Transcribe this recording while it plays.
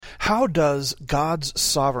How does God's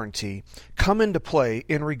sovereignty come into play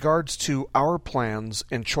in regards to our plans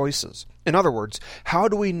and choices? In other words, how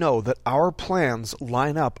do we know that our plans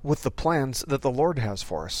line up with the plans that the Lord has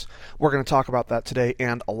for us? We're going to talk about that today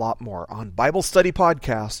and a lot more on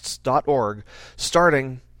BibleStudyPodcasts.org,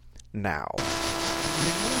 starting now.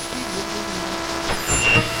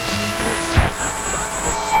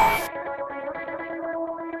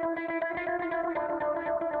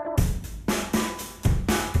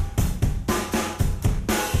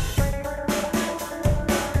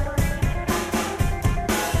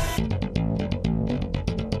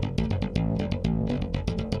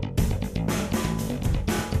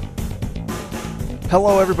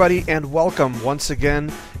 Hello, everybody, and welcome once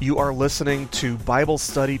again. You are listening to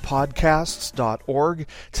BibleStudyPodcasts.org.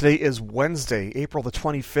 Today is Wednesday, April the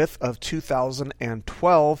 25th of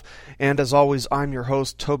 2012, and as always, I'm your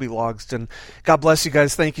host, Toby Logsdon. God bless you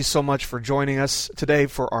guys. Thank you so much for joining us today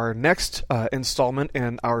for our next installment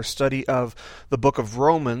in our study of the book of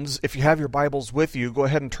Romans. If you have your Bibles with you, go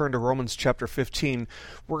ahead and turn to Romans chapter 15.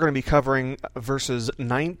 We're going to be covering verses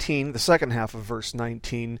 19, the second half of verse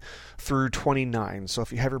 19 through 29. So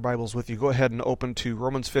if you have your Bibles with you, go ahead and open to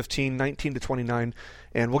Romans 15, 19 to 29,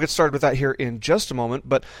 and we'll get started with that here in just a moment.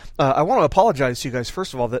 But I want to apologize to you guys,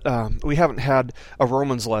 first of all, that we haven't had a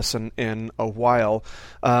Romans lesson in a while.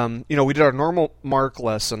 We did our normal Mark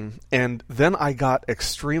lesson, and then I got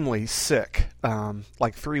extremely sick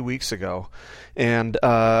like 3 weeks ago. And,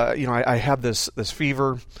 I had this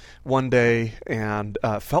fever one day and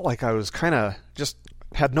felt like I was kind of just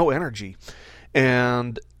had no energy.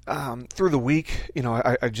 And through the week,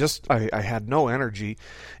 I had no energy,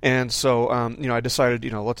 and so I decided,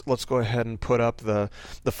 let's go ahead and put up the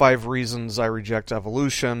 5 reasons I reject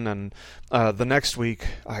evolution, and the next week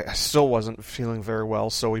I still wasn't feeling very well,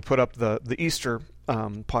 so we put up the Easter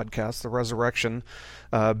podcast, the resurrection,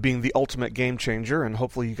 being the ultimate game changer, and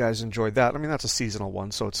hopefully you guys enjoyed that. I mean, that's a seasonal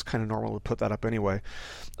one, so it's kind of normal to put that up anyway.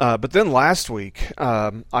 But then last week,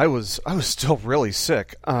 I was still really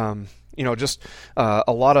sick. Just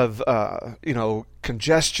a lot of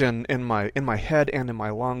congestion in my head and in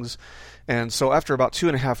my lungs, and so after about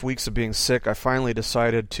 2.5 weeks of being sick, I finally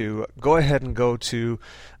decided to go ahead and go to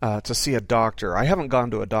see a doctor. I haven't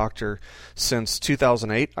gone to a doctor since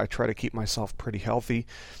 2008. I try to keep myself pretty healthy.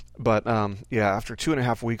 But after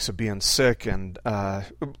 2.5 weeks of being sick and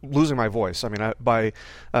losing my voice, I mean, by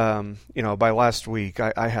last week,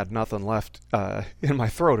 I had nothing left in my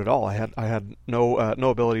throat at all. I had no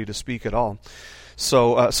ability to speak at all.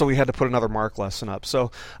 So we had to put another Mark lesson up.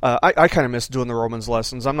 So I kind of miss doing the Romans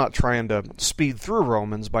lessons. I'm not trying to speed through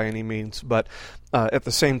Romans by any means, but at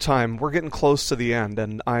the same time, we're getting close to the end,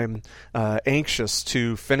 and I'm anxious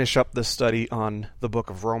to finish up this study on the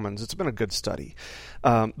book of Romans. It's been a good study.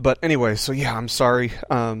 But anyway, so yeah, I'm sorry.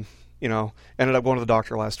 Ended up going to the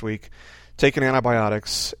doctor last week, taking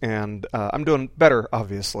antibiotics, and I'm doing better,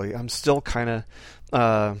 obviously. I'm still kind of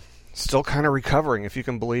recovering, if you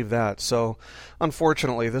can believe that. So,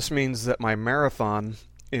 unfortunately, this means that my marathon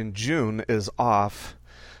in June is off.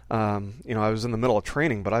 I was in the middle of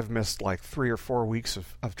training, but I've missed like 3 or 4 weeks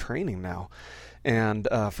of training now. And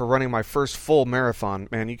for running my first full marathon,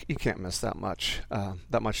 man, you can't miss that much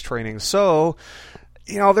training. So,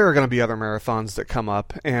 there are going to be other marathons that come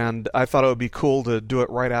up, and I thought it would be cool to do it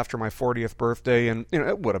right after my 40th birthday, and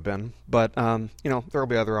it would have been, but there will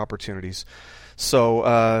be other opportunities. So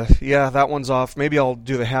that one's off. Maybe I'll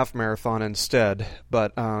do the half marathon instead,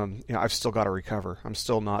 but I've still got to recover. I'm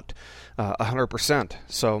still not 100%.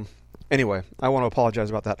 So anyway, I want to apologize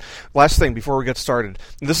about that. Last thing before we get started,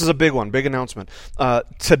 this is a big one, big announcement.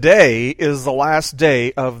 Today is the last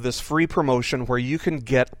day of this free promotion where you can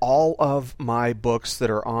get all of my books that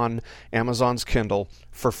are on Amazon's Kindle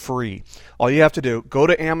for free. All you have to do, go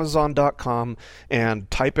to Amazon.com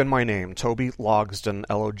and type in my name, Toby Logsdon,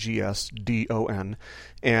 Logsdon,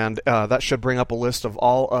 and that should bring up a list of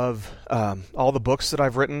all the books that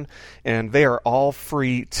I've written, and they are all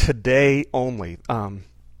free today only.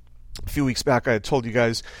 A few weeks back, I had told you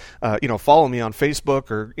guys, follow me on Facebook,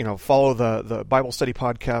 or, follow the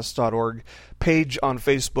BibleStudyPodcasts.org page on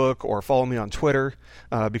Facebook, or follow me on Twitter,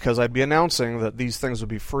 because I'd be announcing that these things would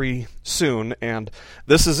be free soon, and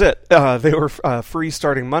this is it. They were free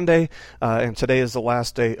starting Monday, and today is the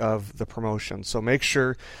last day of the promotion. So make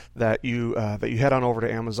sure that you head on over to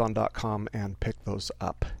Amazon.com and pick those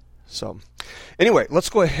up. So anyway, let's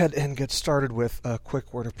go ahead and get started with a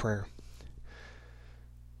quick word of prayer.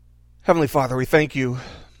 Heavenly Father, we thank you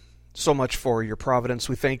so much for your providence.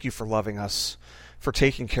 We thank you for loving us. for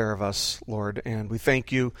taking care of us, Lord, and we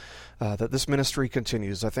thank you that this ministry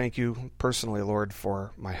continues. I thank you personally, Lord,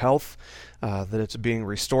 for my health, that it's being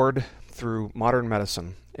restored through modern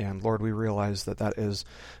medicine. And Lord, we realize that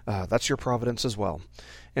that's your providence as well.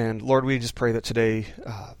 And Lord, we just pray that today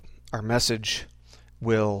our message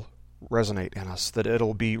will resonate in us, that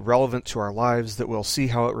it'll be relevant to our lives, that we'll see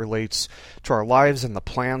how it relates to our lives and the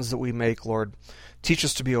plans that we make. Lord, teach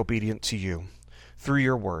us to be obedient to you through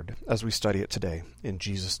your word as we study it today. In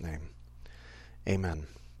Jesus' name, amen.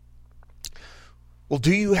 Well,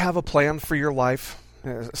 do you have a plan for your life?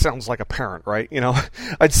 It sounds like a parent, right?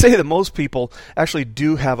 I'd say that most people actually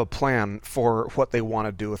do have a plan for what they want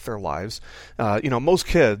to do with their lives. Most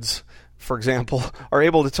kids, for example, are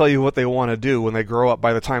able to tell you what they want to do when they grow up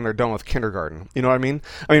by the time they're done with kindergarten. You know what I mean?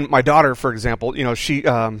 My daughter, for example, she,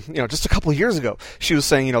 just a couple of years ago, she was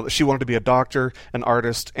saying, that she wanted to be a doctor, an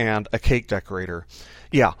artist, and a cake decorator.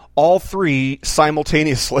 Yeah, all three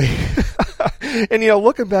simultaneously. And,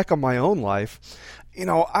 looking back on my own life,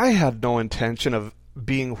 I had no intention of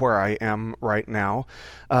being where I am right now.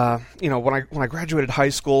 When I graduated high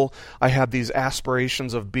school, I had these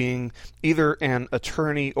aspirations of being either an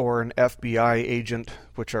attorney or an FBI agent,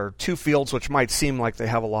 which are two fields which might seem like they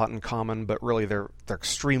have a lot in common, but really they're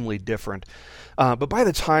extremely different. But by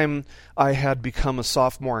the time I had become a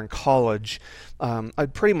sophomore in college,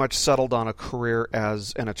 I'd pretty much settled on a career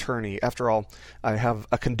as an attorney. After all, I have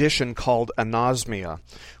a condition called anosmia,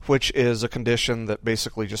 which is a condition that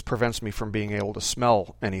basically just prevents me from being able to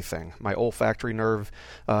smell anything. My olfactory nerve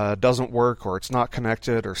doesn't work, or it's not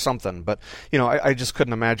connected or something. But, I just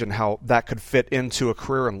couldn't imagine how that could fit into a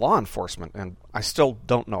career in law enforcement. And I still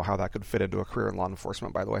don't know how that could fit into a career in law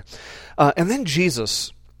enforcement, by the way. And then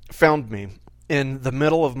Jesus found me in the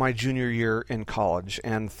middle of my junior year in college,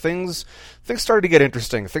 and things started to get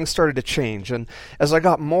interesting. Things started to change, and as I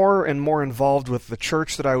got more and more involved with the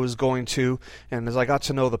church that I was going to, and as I got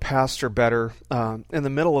to know the pastor better, in the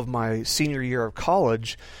middle of my senior year of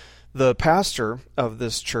college, the pastor of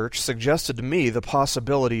this church suggested to me the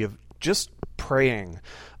possibility of just praying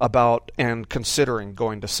about and considering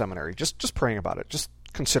going to seminary, just praying about it, just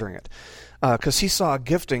considering it, because he saw a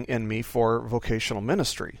gifting in me for vocational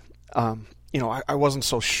ministry. I wasn't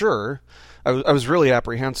so sure. I was really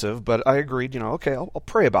apprehensive, but I agreed, okay, I'll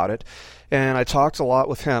pray about it. And I talked a lot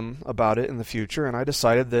with him about it in the future, and I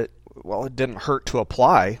decided that, well, it didn't hurt to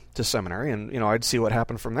apply to seminary, and, I'd see what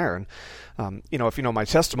happened from there. And, if you know my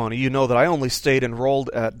testimony, you know that I only stayed enrolled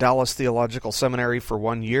at Dallas Theological Seminary for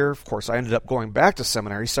 1 year. Of course, I ended up going back to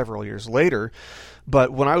seminary several years later.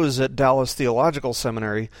 But when I was at Dallas Theological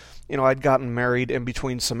Seminary, I'd gotten married in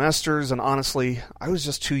between semesters, and honestly, I was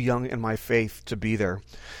just too young in my faith to be there.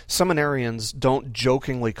 Seminarians don't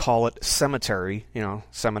jokingly call it cemetery,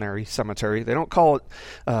 seminary, cemetery. They don't call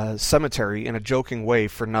it cemetery in a joking way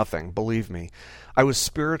for nothing, believe me. I was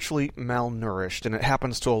spiritually malnourished, and it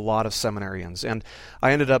happens to a lot of seminarians. And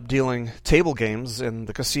I ended up dealing table games in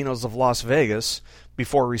the casinos of Las Vegas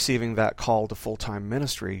before receiving that call to full-time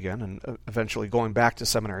ministry again, and eventually going back to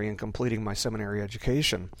seminary and completing my seminary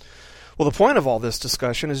education. Well, the point of all this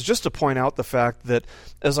discussion is just to point out the fact that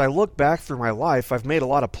as I look back through my life, I've made a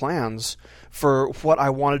lot of plans for what I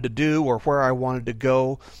wanted to do or where I wanted to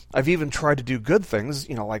go. I've even tried to do good things,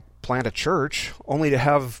 like plant a church, only to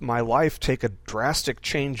have my life take a drastic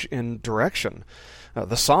change in direction.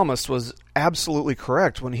 The psalmist was absolutely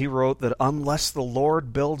correct when he wrote that unless the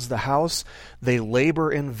Lord builds the house, they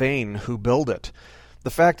labor in vain who build it.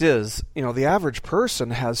 The fact is, the average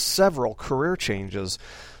person has several career changes.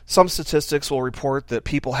 Some statistics will report that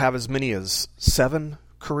people have as many as 7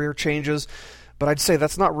 career changes, but I'd say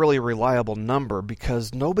that's not really a reliable number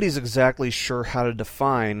because nobody's exactly sure how to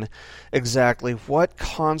define exactly what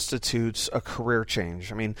constitutes a career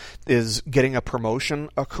change. Is getting a promotion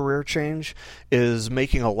a career change? Is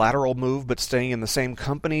making a lateral move but staying in the same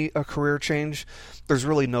company a career change? There's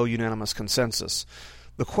really no unanimous consensus.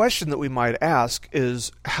 The question that we might ask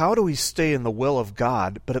is, how do we stay in the will of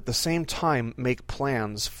God, but at the same time make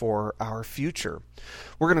plans for our future?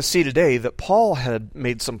 We're going to see today that Paul had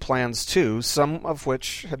made some plans too, some of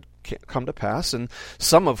which had come to pass, and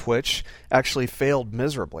some of which actually failed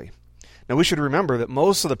miserably. Now we should remember that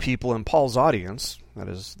most of the people in Paul's audience, that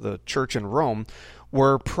is, the church in Rome,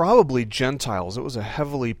 were probably Gentiles. It was a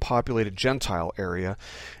heavily populated Gentile area,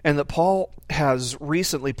 and that Paul has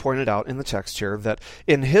recently pointed out in the text here that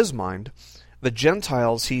in his mind, The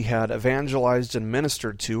Gentiles he had evangelized and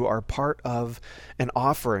ministered to are part of an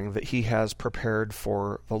offering that he has prepared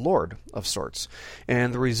for the Lord of sorts.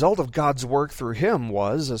 And the result of God's work through him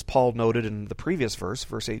was, as Paul noted in the previous verse,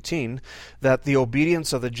 verse 18, that the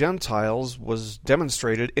obedience of the Gentiles was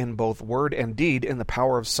demonstrated in both word and deed in the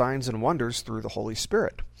power of signs and wonders through the Holy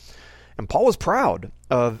Spirit. And Paul was proud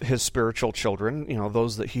of his spiritual children,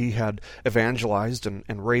 those that he had evangelized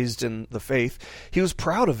and raised in the faith. He was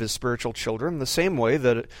proud of his spiritual children the same way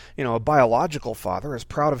that, a biological father is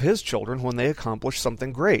proud of his children when they accomplish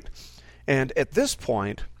something great. And at this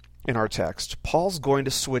point in our text, Paul's going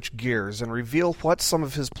to switch gears and reveal what some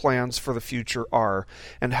of his plans for the future are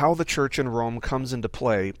and how the church in Rome comes into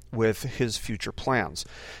play with his future plans.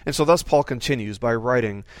 And so thus Paul continues by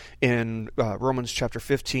writing in Romans chapter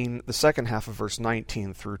 15, the second half of verse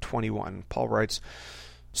 19 through 21. Paul writes,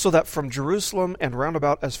 "So that from Jerusalem and round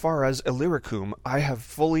about as far as Illyricum I have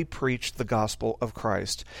fully preached the gospel of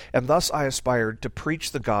Christ, and thus I aspired to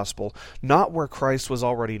preach the gospel, not where Christ was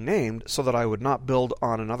already named, so that I would not build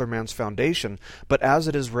on another man's foundation, but as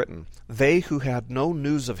it is written, they who had no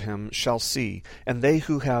news of him shall see, and they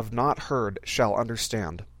who have not heard shall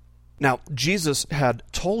understand." Now, Jesus had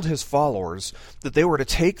told his followers that they were to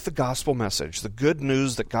take the gospel message, the good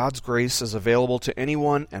news that God's grace is available to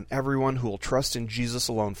anyone and everyone who will trust in Jesus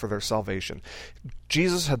alone for their salvation.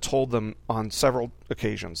 Jesus had told them on several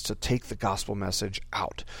occasions to take the gospel message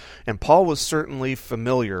out. And Paul was certainly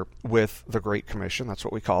familiar with the Great Commission, that's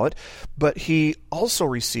what we call it, but he also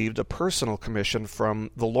received a personal commission from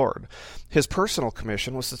the Lord. His personal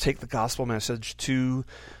commission was to take the gospel message to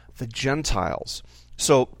the Gentiles.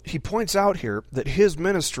 So he points out here that his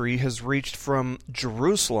ministry has reached from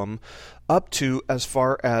Jerusalem up to as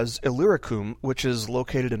far as Illyricum, which is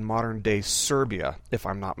located in modern-day Serbia, if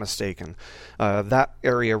I'm not mistaken. That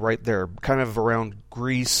area right there, kind of around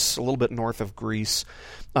Greece, a little bit north of Greece.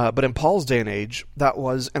 But in Paul's day and age, that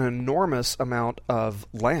was an enormous amount of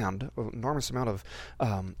land, an enormous amount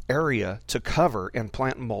of area to cover and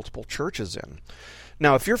plant multiple churches in.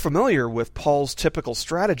 Now, if you're familiar with Paul's typical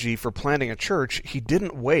strategy for planting a church, he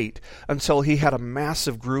didn't wait until he had a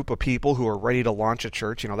massive group of people who are ready to launch a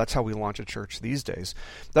church. That's how we launch a church these days.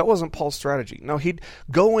 That wasn't Paul's strategy. No, he'd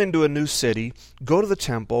go into a new city, go to the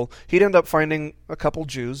temple, he'd end up finding a couple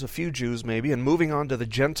Jews, a few Jews maybe, and moving on to the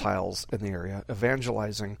Gentiles in the area,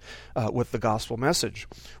 evangelizing with the gospel message.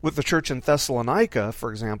 With the church in Thessalonica, for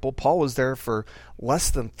example, Paul was there for less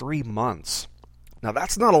than 3 months. Now,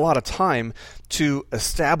 that's not a lot of time to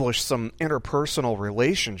establish some interpersonal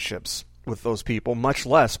relationships with those people, much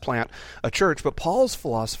less plant a church. But Paul's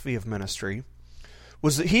philosophy of ministry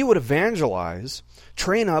was that he would evangelize,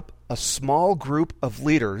 train up a small group of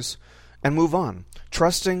leaders, and move on,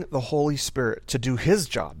 trusting the Holy Spirit to do his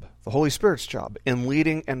job, the Holy Spirit's job, in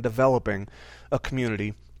leading and developing a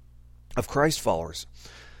community of Christ followers.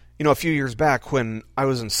 A few years back when I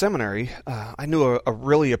was in seminary, I knew a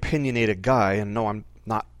really opinionated guy, and no, I'm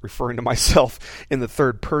not referring to myself in the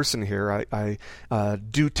third person here. I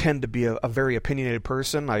do tend to be a very opinionated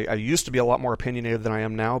person. I used to be a lot more opinionated than I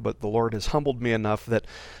am now, but the Lord has humbled me enough that,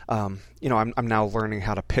 I'm now learning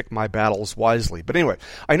how to pick my battles wisely. But anyway,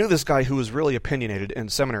 I knew this guy who was really opinionated in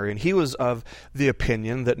seminary, and he was of the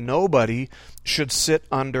opinion that nobody should sit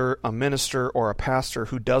under a minister or a pastor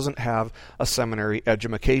who doesn't have a seminary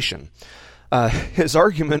education. His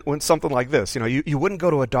argument went something like this. You wouldn't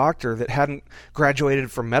go to a doctor that hadn't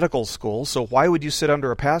graduated from medical school, so why would you sit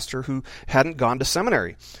under a pastor who hadn't gone to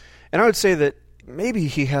seminary? And I would say that maybe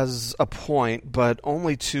he has a point, but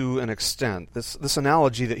only to an extent. This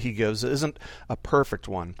analogy that he gives isn't a perfect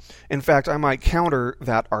one. In fact, I might counter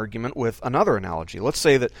that argument with another analogy. Let's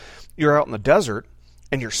say that you're out in the desert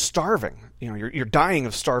and you're starving. You're dying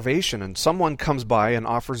of starvation, and someone comes by and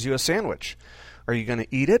offers you a sandwich. Are you going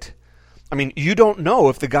to eat it? You don't know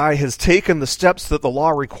if the guy has taken the steps that the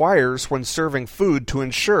law requires when serving food to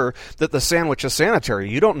ensure that the sandwich is sanitary.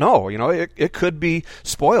 You don't know. It could be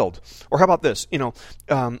spoiled. Or how about this?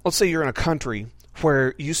 Let's say you're in a country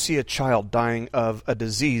where you see a child dying of a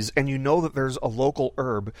disease, and you know that there's a local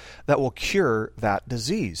herb that will cure that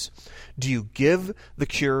disease. Do you give the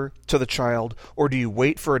cure to the child, or do you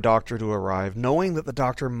wait for a doctor to arrive, knowing that the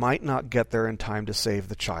doctor might not get there in time to save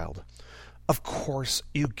the child? Of course,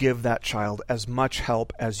 you give that child as much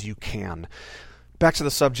help as you can. Back to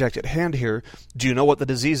the subject at hand here, do you know what the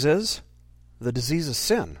disease is? The disease is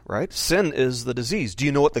sin, right? Sin is the disease. Do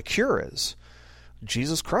you know what the cure is?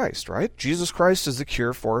 Jesus Christ, right? Jesus Christ is the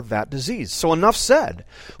cure for that disease. So enough said.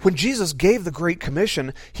 When Jesus gave the Great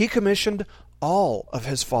Commission, he commissioned all of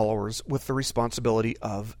his followers with the responsibility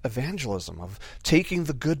of evangelism, of taking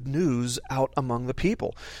the good news out among the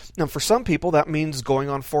people. Now, for some people, that means going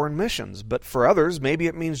on foreign missions, but for others, maybe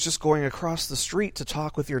it means just going across the street to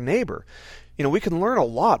talk with your neighbor. We can learn a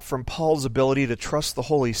lot from Paul's ability to trust the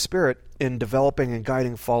Holy Spirit in developing and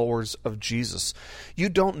guiding followers of Jesus. You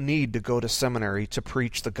don't need to go to seminary to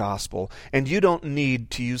preach the gospel, and you don't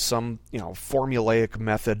need to use some, formulaic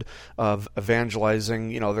method of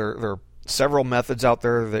evangelizing. There are several methods out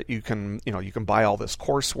there that you can buy all this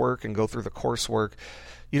coursework and go through the coursework.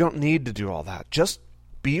 You don't need to do all that. Just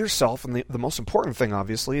be yourself, and the most important thing,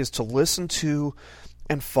 obviously, is to listen to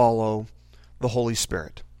and follow the Holy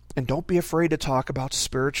Spirit. And don't be afraid to talk about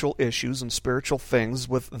spiritual issues and spiritual things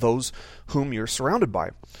with those whom you're surrounded by.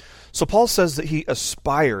 So Paul says that he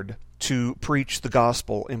aspired to preach the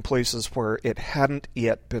gospel in places where it hadn't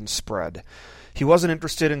yet been spread. He wasn't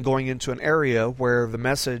interested in going into an area where the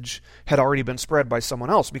message had already been spread by someone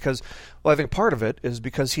else because, I think part of it is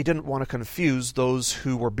because he didn't want to confuse those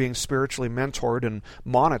who were being spiritually mentored and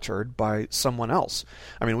monitored by someone else.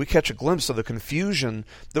 We catch a glimpse of the confusion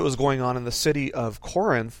that was going on in the city of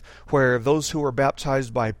Corinth, where those who were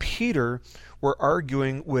baptized by Peter were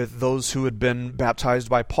arguing with those who had been baptized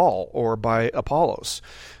by Paul or by Apollos.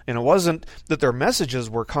 And it wasn't that their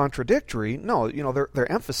messages were contradictory. No,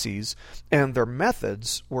 their emphases and their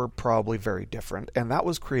methods were probably very different. And that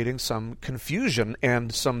was creating some confusion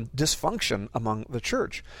and some dysfunction among the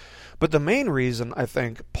church. But the main reason, I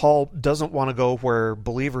think, Paul doesn't want to go where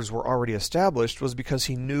believers were already established was because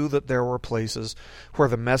he knew that there were places where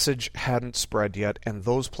the message hadn't spread yet, and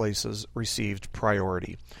those places received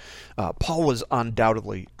priority. Paul was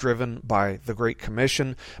undoubtedly driven by the Great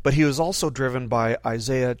Commission, but he was also driven by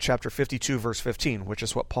Isaiah chapter 52, verse 15, which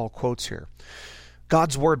is what Paul quotes here.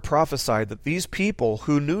 God's word prophesied that these people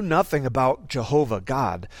who knew nothing about Jehovah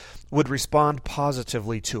God would respond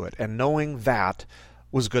positively to it, and knowing that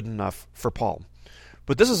was good enough for Paul.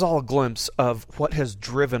 But this is all a glimpse of what has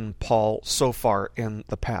driven Paul so far in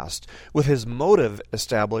the past. With his motive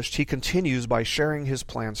established, he continues by sharing his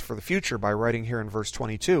plans for the future by writing here in verse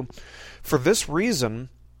 22, "For this reason,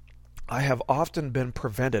 I have often been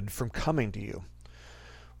prevented from coming to you."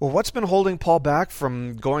 Well, what's been holding Paul back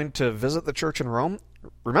from going to visit the church in Rome?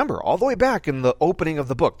 Remember, all the way back in the opening of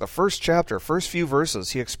the book, the first chapter, first few verses,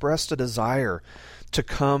 he expressed a desire to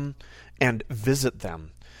come and visit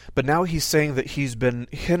them. But now he's saying that he's been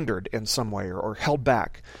hindered in some way or held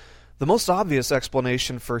back. The most obvious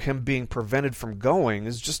explanation for him being prevented from going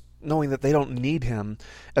is just knowing that they don't need him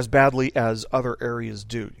as badly as other areas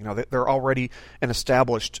do. They're already an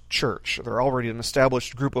established church. They're already an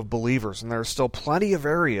established group of believers, and there are still plenty of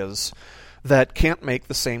areas that can't make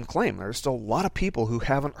the same claim. There's still a lot of people who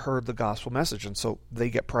haven't heard the gospel message, and so they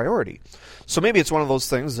get priority. So maybe it's one of those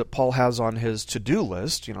things that Paul has on his to-do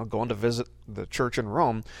list, going to visit the church in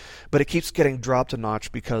Rome, but it keeps getting dropped a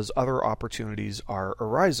notch because other opportunities are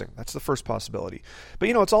arising. That's the first possibility. But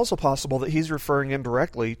it's also possible that he's referring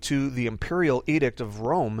indirectly to the imperial edict of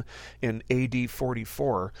Rome in AD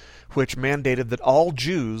 44, which mandated that all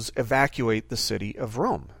Jews evacuate the city of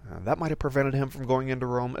Rome. That might have prevented him from going into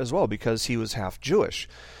Rome as well because he was half Jewish.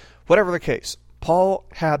 Whatever the case, Paul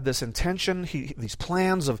had this intention, these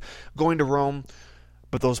plans of going to Rome,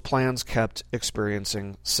 but those plans kept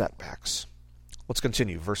experiencing setbacks. Let's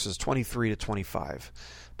continue, verses 23 to 25.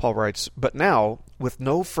 Paul writes, "But now, with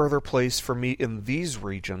no further place for me in these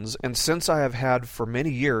regions, and since I have had for many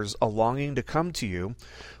years a longing to come to you,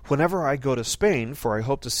 whenever I go to Spain, for I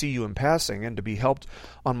hope to see you in passing, and to be helped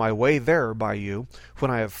on my way there by you, when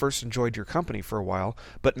I have first enjoyed your company for a while,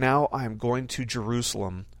 but now I am going to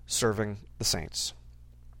Jerusalem, serving the saints."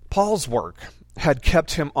 Paul's work had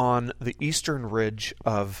kept him on the eastern ridge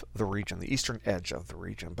of the region, the eastern edge of the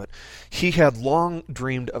region, but he had long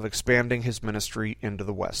dreamed of expanding his ministry into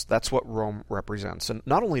the west. That's what Rome represents, and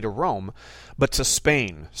not only to Rome, but to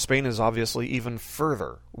Spain. Spain is obviously even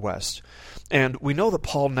further west, and we know that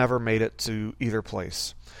Paul never made it to either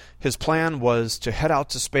place. His plan was to head out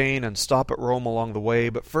to Spain and stop at Rome along the way,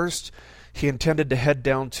 but first he intended to head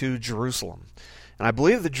down to Jerusalem. And I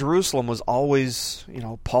believe that Jerusalem was always,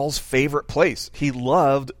 Paul's favorite place. He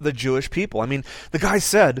loved the Jewish people. The guy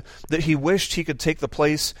said that he wished he could take the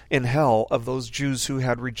place in hell of those Jews who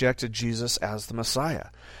had rejected Jesus as the Messiah.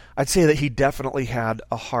 I'd say that he definitely had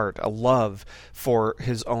a heart, a love for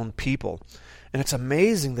his own people. And it's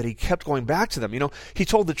amazing that he kept going back to them. He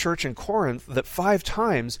told the church in Corinth that 5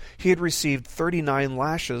 times he had received 39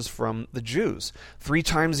 lashes from the Jews. 3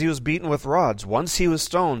 times he was beaten with rods. Once he was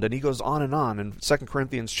stoned, and he goes on in 2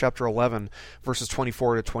 Corinthians chapter 11, verses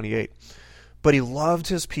 24 to 28. But he loved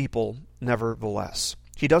his people nevertheless.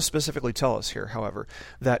 He does specifically tell us here, however,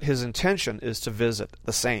 that his intention is to visit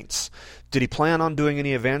the saints. Did he plan on doing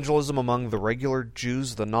any evangelism among the regular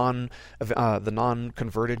Jews, the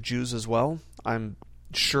non-converted Jews as well? I'm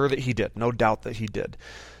sure that he did, no doubt that he did.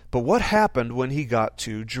 But what happened when he got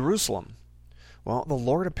to Jerusalem? Well, the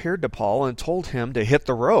Lord appeared to Paul and told him to hit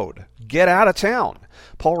the road, get out of town.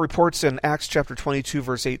 Paul reports in Acts chapter 22,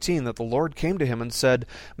 verse 18, that the Lord came to him and said,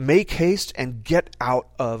 "Make haste and get out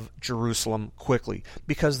of Jerusalem quickly,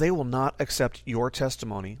 because they will not accept your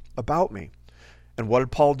testimony about me." And what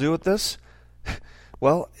did Paul do with this?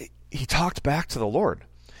 Well, he talked back to the Lord.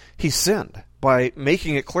 He sinned by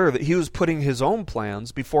making it clear that he was putting his own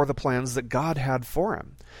plans before the plans that God had for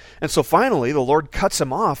him. And so finally, the Lord cuts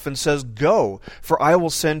him off and says, "Go, for I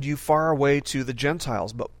will send you far away to the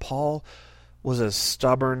Gentiles." But Paul was as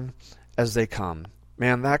stubborn as they come.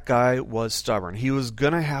 Man, that guy was stubborn. He was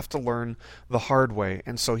going to have to learn the hard way,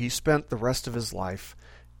 and so he spent the rest of his life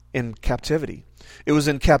in captivity. It was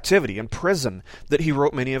in captivity, in prison, that he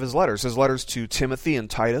wrote many of his letters. His letters to Timothy and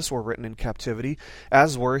Titus were written in captivity,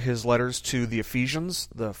 as were his letters to the Ephesians,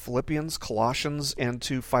 the Philippians, Colossians, and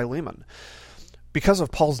to Philemon. Because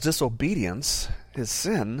of Paul's disobedience, his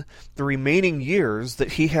sin, the remaining years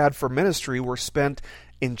that he had for ministry were spent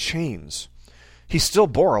in chains. He still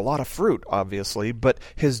bore a lot of fruit, obviously, but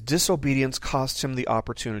his disobedience cost him the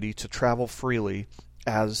opportunity to travel freely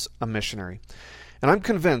as a missionary. And I'm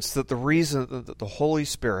convinced that the reason that the Holy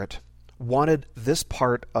Spirit wanted this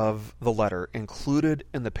part of the letter included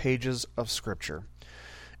in the pages of Scripture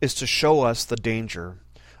is to show us the danger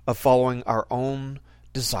of following our own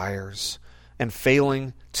desires and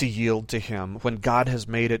failing to yield to Him when God has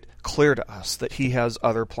made it clear to us that He has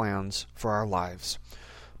other plans for our lives.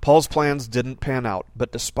 Paul's plans didn't pan out,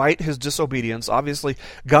 but despite his disobedience, obviously,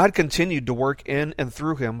 God continued to work in and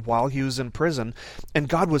through him while he was in prison, and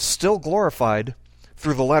God was still glorified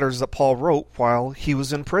through the letters that Paul wrote while he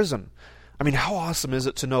was in prison. I mean, how awesome is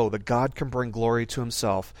it to know that God can bring glory to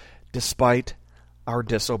Himself despite our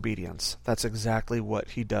disobedience? That's exactly what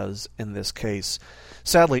He does in this case.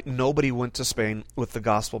 Sadly, nobody went to Spain with the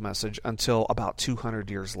gospel message until about 200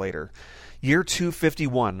 years later. Year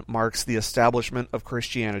 251 marks the establishment of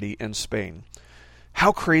Christianity in Spain.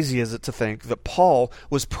 How crazy is it to think that Paul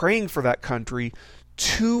was praying for that country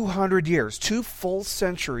 200 years, 2 full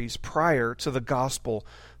centuries prior to the gospel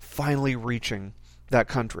finally reaching that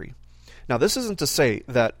country? Now, this isn't to say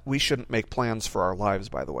that we shouldn't make plans for our lives,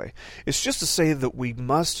 by the way. It's just to say that we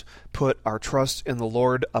must put our trust in the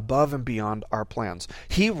Lord above and beyond our plans.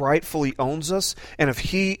 He rightfully owns us, and if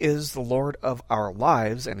He is the Lord of our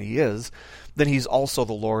lives, and He is, then He's also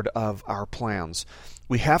the Lord of our plans.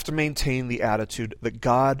 We have to maintain the attitude that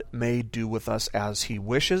God may do with us as He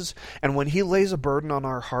wishes, and when He lays a burden on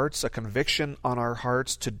our hearts, a conviction on our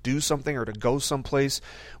hearts to do something or to go someplace,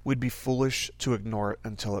 we'd be foolish to ignore it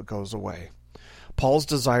until it goes away. Paul's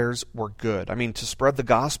desires were good. I mean, to spread the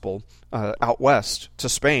gospel out west to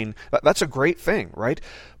Spain, that's a great thing, right?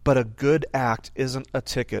 But a good act isn't a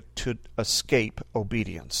ticket to escape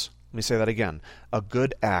obedience. Let me say that again. A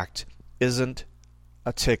good act isn't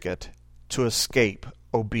a ticket to escape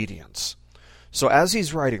obedience. So as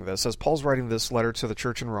Paul's writing this letter to the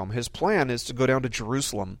church in Rome, his plan is to go down to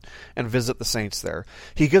Jerusalem and visit the saints there.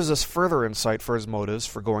 He gives us further insight for his motives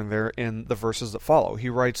for going there in the verses that follow. He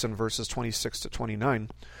writes in verses 26 to 29,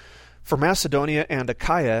 "For Macedonia and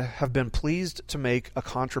Achaia have been pleased to make a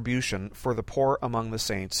contribution for the poor among the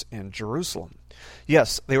saints in Jerusalem.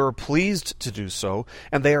 Yes, they were pleased to do so,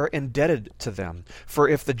 and they are indebted to them. For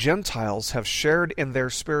if the Gentiles have shared in their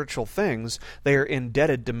spiritual things, they are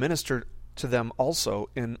indebted to minister to them also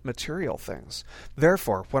in material things.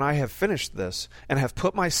 Therefore, when I have finished this, and have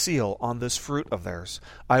put my seal on this fruit of theirs,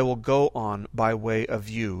 I will go on by way of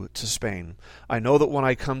you to Spain. I know that when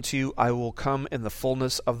I come to you, I will come in the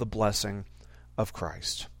fullness of the blessing of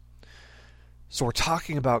Christ." So we're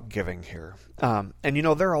talking about giving here. And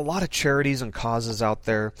there are a lot of charities and causes out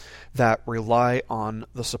there that rely on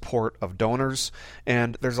the support of donors,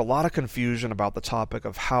 and there's a lot of confusion about the topic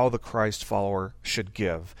of how the Christ follower should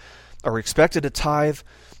give. Are we expected to tithe?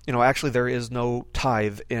 Actually there is no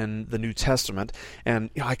tithe in the New Testament. And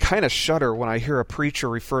I kind of shudder when I hear a preacher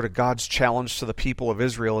refer to God's challenge to the people of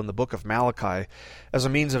Israel in the book of Malachi as a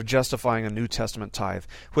means of justifying a New Testament tithe.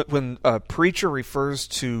 When a preacher refers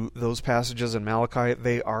to those passages in Malachi,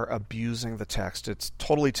 they are abusing the text. It's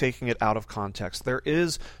totally taking it out of context. There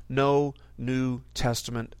is no New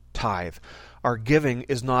Testament tithe. Our giving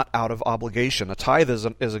is not out of obligation. A tithe is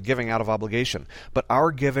a giving out of obligation. But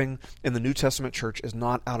our giving in the New Testament church is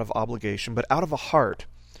not out of obligation, but out of a heart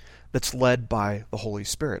that's led by the Holy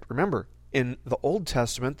Spirit. Remember, in the Old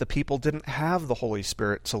Testament, the people didn't have the Holy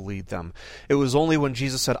Spirit to lead them. It was only when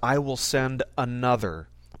Jesus said, I will send another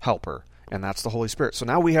helper, and that's the Holy Spirit. So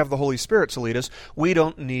now we have the Holy Spirit to lead us. We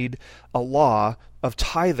don't need a law of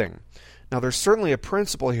tithing. Now, there's certainly a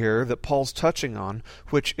principle here that Paul's touching on,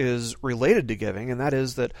 which is related to giving, and that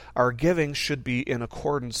is that our giving should be in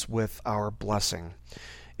accordance with our blessing.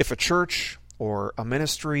 If a church or a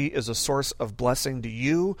ministry is a source of blessing to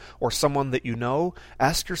you or someone that you know,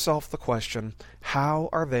 ask yourself the question, how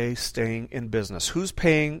are they staying in business? Who's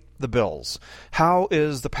paying the bills? How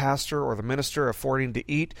is the pastor or the minister affording to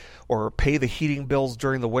eat or pay the heating bills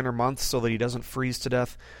during the winter months so that he doesn't freeze to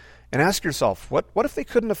death? And ask yourself, what if they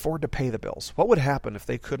couldn't afford to pay the bills? What would happen if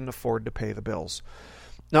they couldn't afford to pay the bills?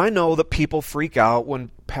 Now, I know that people freak out when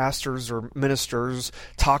pastors or ministers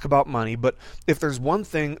talk about money, but if there's one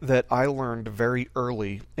thing that I learned very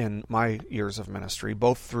early in my years of ministry,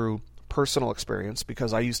 both through personal experience,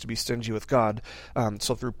 because I used to be stingy with God,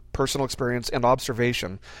 so through personal experience and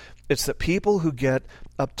observation, it's that people who get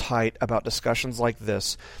uptight about discussions like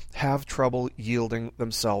this have trouble yielding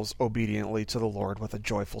themselves obediently to the Lord with a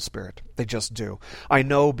joyful spirit. They just do. I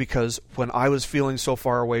know because when I was feeling so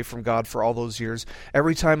far away from God for all those years,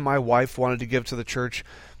 every time my wife wanted to give to the church,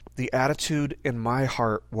 the attitude in my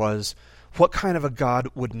heart was, what kind of a God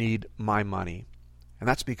would need my money? And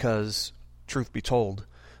that's because, truth be told,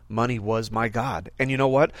 money was my God. And you know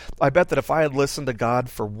what? I bet that if I had listened to God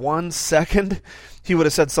for 1 second, he would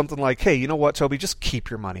have said something like, hey, you know what, Toby, just keep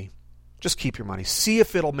your money. Just keep your money. See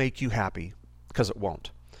if it'll make you happy, because it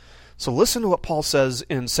won't. So listen to what Paul says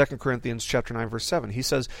in 2 Corinthians chapter 9, verse 7. He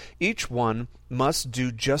says, each one must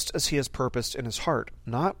do just as he has purposed in his heart,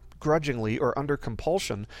 not grudgingly or under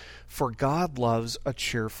compulsion, for God loves a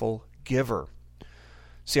cheerful giver.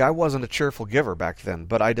 See, I wasn't a cheerful giver back then,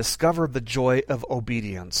 but I discovered the joy of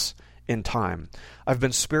obedience in time. I've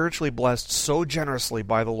been spiritually blessed so generously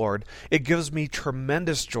by the Lord, it gives me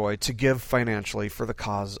tremendous joy to give financially for the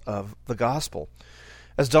cause of the gospel.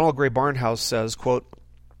 As Donald Gray Barnhouse says, quote,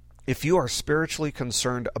 if you are spiritually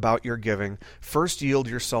concerned about your giving, first yield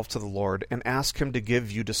yourself to the Lord and ask him to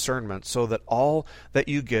give you discernment so that all that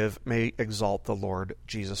you give may exalt the Lord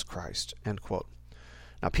Jesus Christ. End quote.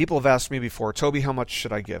 Now, people have asked me before, Toby, how much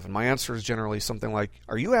should I give? And my answer is generally something like,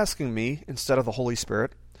 are you asking me instead of the Holy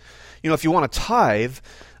Spirit? You know, if you want to tithe,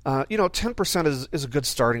 10% is a good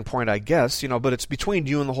starting point, I guess, but it's between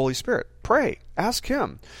you and the Holy Spirit. Pray. Ask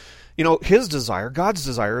him. His desire, God's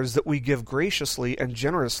desire, is that we give graciously and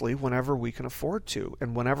generously whenever we can afford to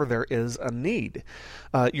and whenever there is a need.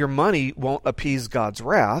 Your money won't appease God's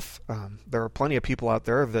wrath. There are plenty of people out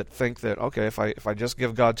there that think that, okay, if I just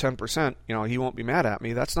give God 10%, he won't be mad at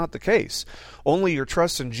me. That's not the case. Only your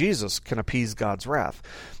trust in Jesus can appease God's wrath.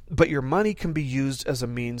 But your money can be used as a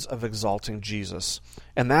means of exalting Jesus.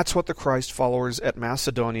 And that's what the Christ followers at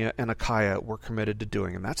Macedonia and Achaia were committed to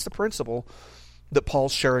doing. And that's the principle that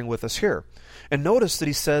Paul's sharing with us here. And notice that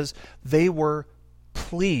he says they were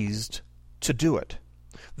pleased to do it.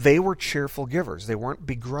 They were cheerful givers. They weren't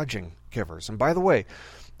begrudging givers. And by the way,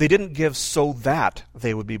 they didn't give so that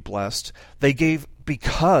they would be blessed. They gave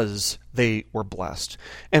because they were blessed.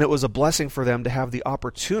 And it was a blessing for them to have the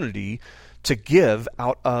opportunity to give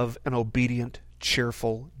out of an obedient,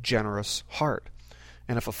 cheerful, generous heart.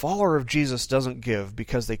 And if a follower of Jesus doesn't give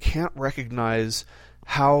because they can't recognize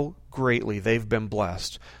how greatly they've been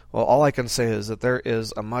blessed, well, all I can say is that there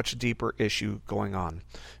is a much deeper issue going on.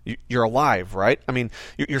 You're alive, right? I mean,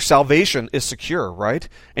 your salvation is secure, right?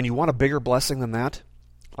 And you want a bigger blessing than that?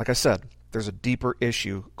 Like I said, there's a deeper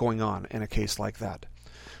issue going on in a case like that.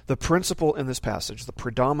 The principle in this passage, the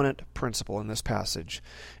predominant principle in this passage,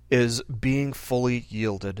 is being fully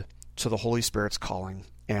yielded to the Holy Spirit's calling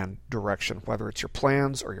and direction, whether it's your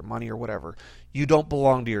plans or your money or whatever. You don't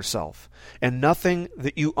belong to yourself. And nothing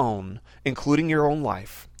that you own, including your own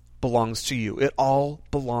life, belongs to you. It all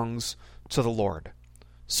belongs to the Lord.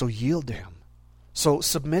 So yield to him. So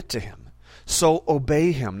submit to him. So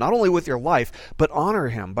obey him, not only with your life, but honor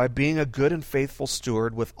him by being a good and faithful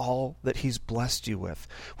steward with all that he's blessed you with,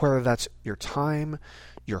 whether that's your time,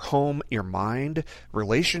 your home, your mind,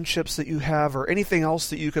 relationships that you have, or anything else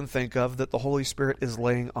that you can think of that the Holy Spirit is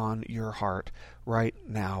laying on your heart right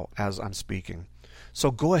now as I'm speaking.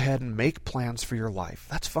 So go ahead and make plans for your life.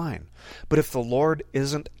 That's fine. But if the Lord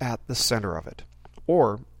isn't at the center of it,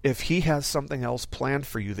 or if he has something else planned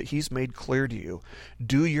for you that he's made clear to you,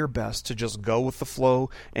 do your best to just go with the flow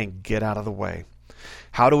and get out of the way.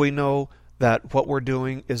 How do we know that what we're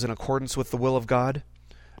doing is in accordance with the will of God?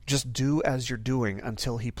 Just do as you're doing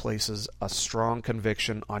until he places a strong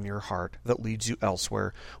conviction on your heart that leads you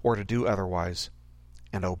elsewhere or to do otherwise,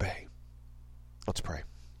 and obey. Let's pray.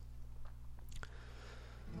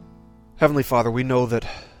 Heavenly Father, we know that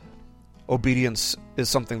obedience is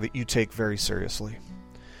something that you take very seriously.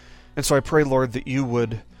 And so I pray, Lord, that you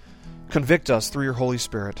would convict us through your Holy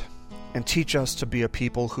Spirit and teach us to be a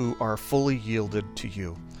people who are fully yielded to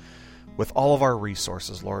you with all of our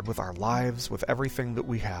resources, Lord, with our lives, with everything that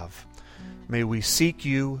we have. May we seek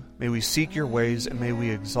you, may we seek your ways, and may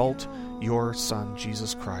we exalt your Son,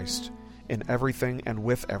 Jesus Christ, in everything and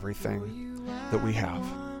with everything that we have.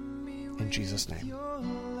 In Jesus' name,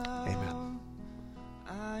 amen.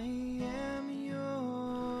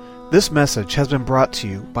 This message has been brought to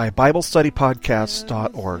you by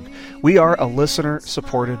BibleStudyPodcasts.org. We are a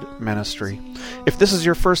listener-supported ministry. If this is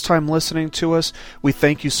your first time listening to us, we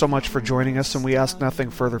thank you so much for joining us, and we ask nothing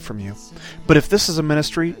further from you. But if this is a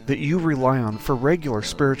ministry that you rely on for regular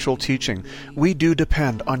spiritual teaching, we do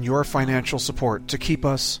depend on your financial support to keep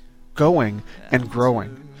us going and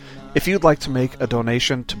growing. If you'd like to make a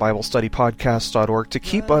donation to BibleStudyPodcasts.org to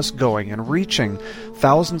keep us going and reaching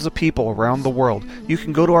thousands of people around the world, you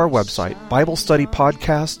can go to our website,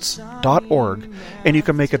 BibleStudyPodcasts.org, and you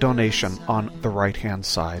can make a donation on the right-hand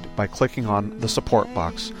side by clicking on the support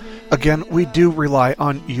box. Again, we do rely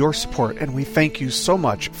on your support, and we thank you so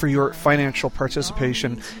much for your financial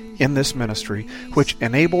participation in this ministry, which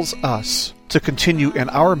enables us to continue in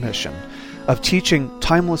our mission of teaching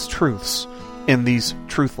timeless truths in these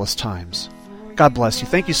truthless times. God bless you.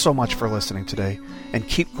 Thank you so much for listening today, and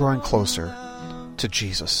keep growing closer to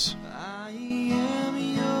Jesus.